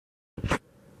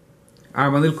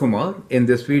I'm Anil Kumar. In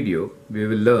this video, we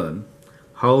will learn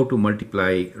how to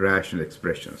multiply rational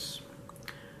expressions.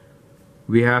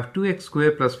 We have 2x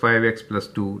squared plus 5x plus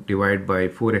 2 divided by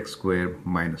 4x squared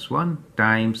minus 1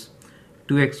 times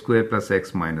 2x squared plus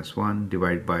x minus 1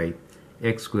 divided by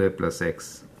x squared plus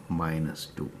x minus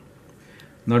 2.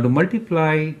 Now to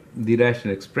multiply the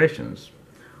rational expressions,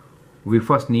 we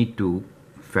first need to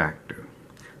factor.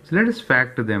 So let us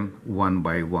factor them one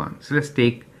by one. So let's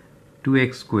take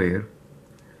 2x squared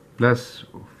plus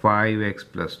 5x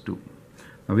plus 2.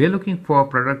 Now we are looking for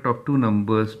product of two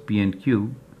numbers p and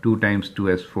q, 2 times 2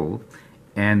 as 4,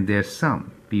 and their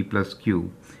sum p plus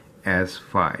q as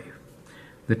 5.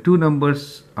 The two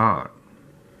numbers are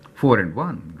 4 and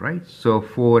 1, right? So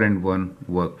 4 and 1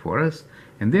 work for us,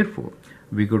 and therefore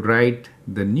we could write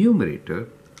the numerator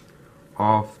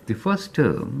of the first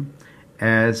term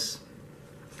as,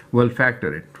 well,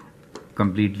 factor it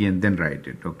completely and then write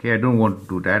it. Okay, I don't want to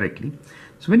do directly.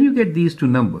 So when you get these two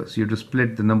numbers, you have to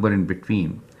split the number in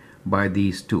between by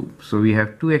these two. So we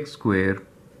have 2x squared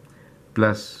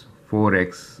plus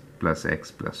 4x plus x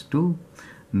plus 2.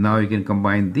 Now you can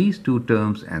combine these two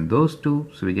terms and those two.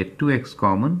 So we get 2x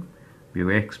common. We have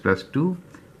x plus 2.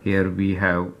 Here we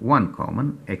have 1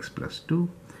 common, x plus 2.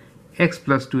 X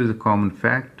plus 2 is a common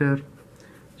factor.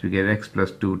 So we get x plus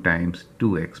 2 times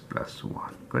 2x plus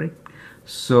 1, correct?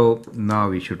 So now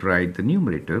we should write the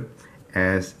numerator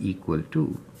as equal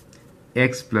to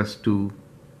x plus 2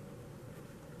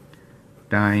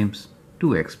 times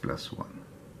 2x plus 1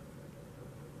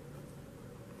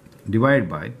 divided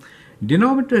by,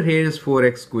 denominator here is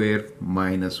 4x squared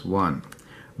minus 1.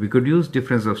 We could use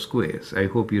difference of squares. I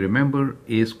hope you remember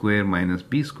a squared minus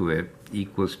b squared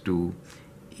equals to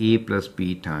a plus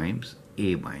b times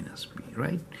a minus b,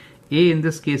 right? A in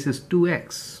this case is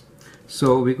 2x.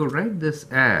 So we could write this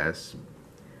as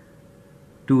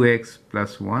 2x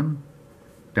plus 1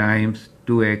 times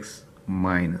 2x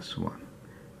minus 1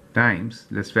 times,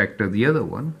 let's factor the other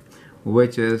one,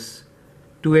 which is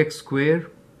 2x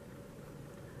squared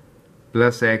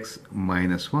plus x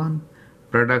minus 1.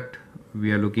 Product,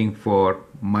 we are looking for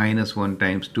minus 1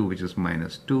 times 2, which is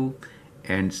minus 2,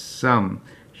 and sum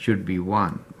should be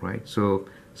 1, right? So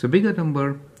bigger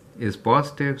number is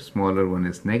positive, smaller one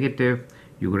is negative.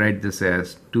 You write this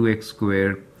as 2x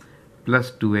squared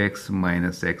plus 2x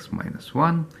minus x minus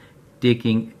 1.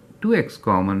 Taking 2x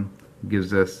common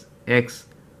gives us x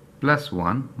plus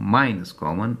 1 minus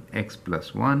common x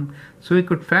plus 1. So we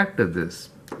could factor this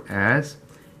as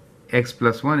x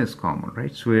plus 1 is common,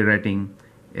 right? So we're writing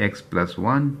x plus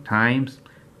 1 times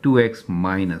 2x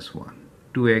minus 1.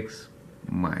 2x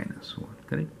minus 1,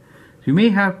 correct? So you may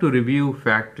have to review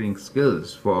factoring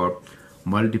skills for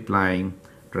multiplying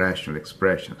rational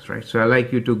expressions, right? So I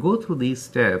like you to go through these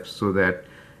steps so that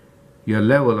your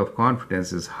level of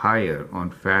confidence is higher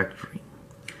on factoring.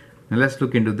 Now let's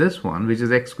look into this one, which is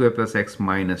x squared plus x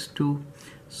minus 2.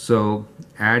 So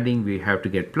adding, we have to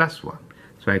get plus 1.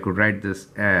 So I could write this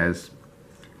as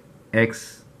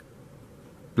x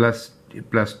plus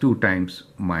 2 times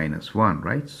minus 1,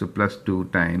 right? So plus 2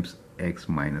 times x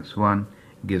minus 1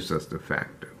 gives us the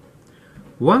factor.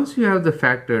 Once you have the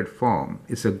factored form,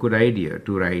 it's a good idea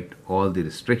to write all the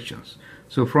restrictions.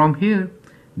 So from here,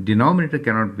 denominator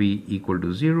cannot be equal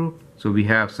to 0, so we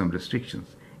have some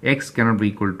restrictions. X cannot be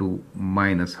equal to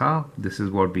minus half, this is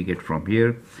what we get from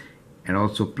here, and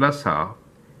also plus half.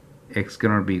 X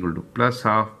cannot be equal to plus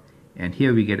half, and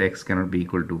here we get x cannot be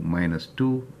equal to minus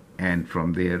 2, and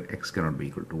from there x cannot be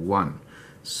equal to 1.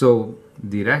 So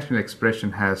the rational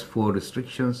expression has 4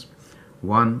 restrictions.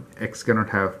 1, x cannot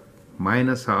have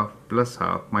minus half, plus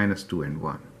half, minus 2, and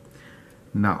 1.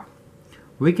 Now,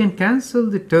 we can cancel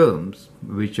the terms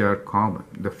which are common,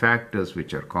 the factors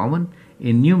which are common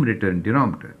in numerator and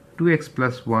denominator. 2x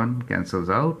plus 1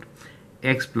 cancels out,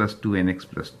 x plus 2 and x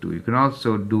plus 2. You can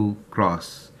also do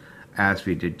cross as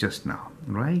we did just now,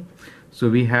 right? So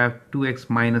we have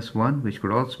 2x minus 1, which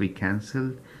could also be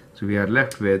cancelled. So we are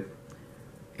left with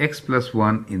x plus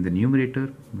 1 in the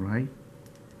numerator, right?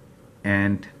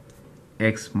 And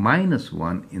x minus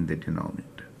 1 in the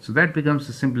denominator. So that becomes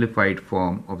a simplified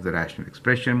form of the rational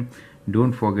expression.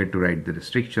 Don't forget to write the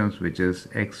restrictions, which is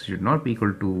x should not be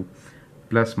equal to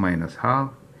plus minus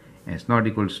half, and it's not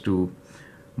equals to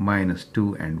minus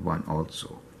 2 and 1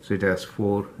 also. So it has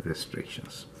 4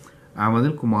 restrictions. I'm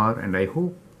Anil Kumar, and I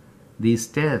hope these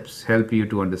steps help you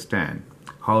to understand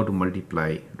how to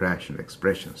multiply rational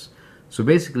expressions. So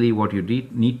basically what you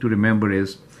need to remember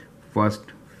is first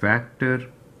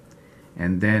factor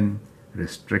and then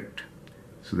restrict.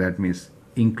 So that means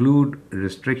include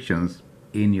restrictions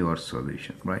in your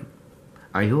solution, right?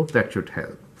 I hope that should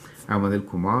help. I'm Anil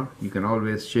Kumar. You can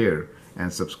always share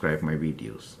and subscribe my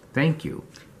videos. Thank you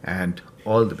and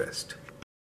all the best.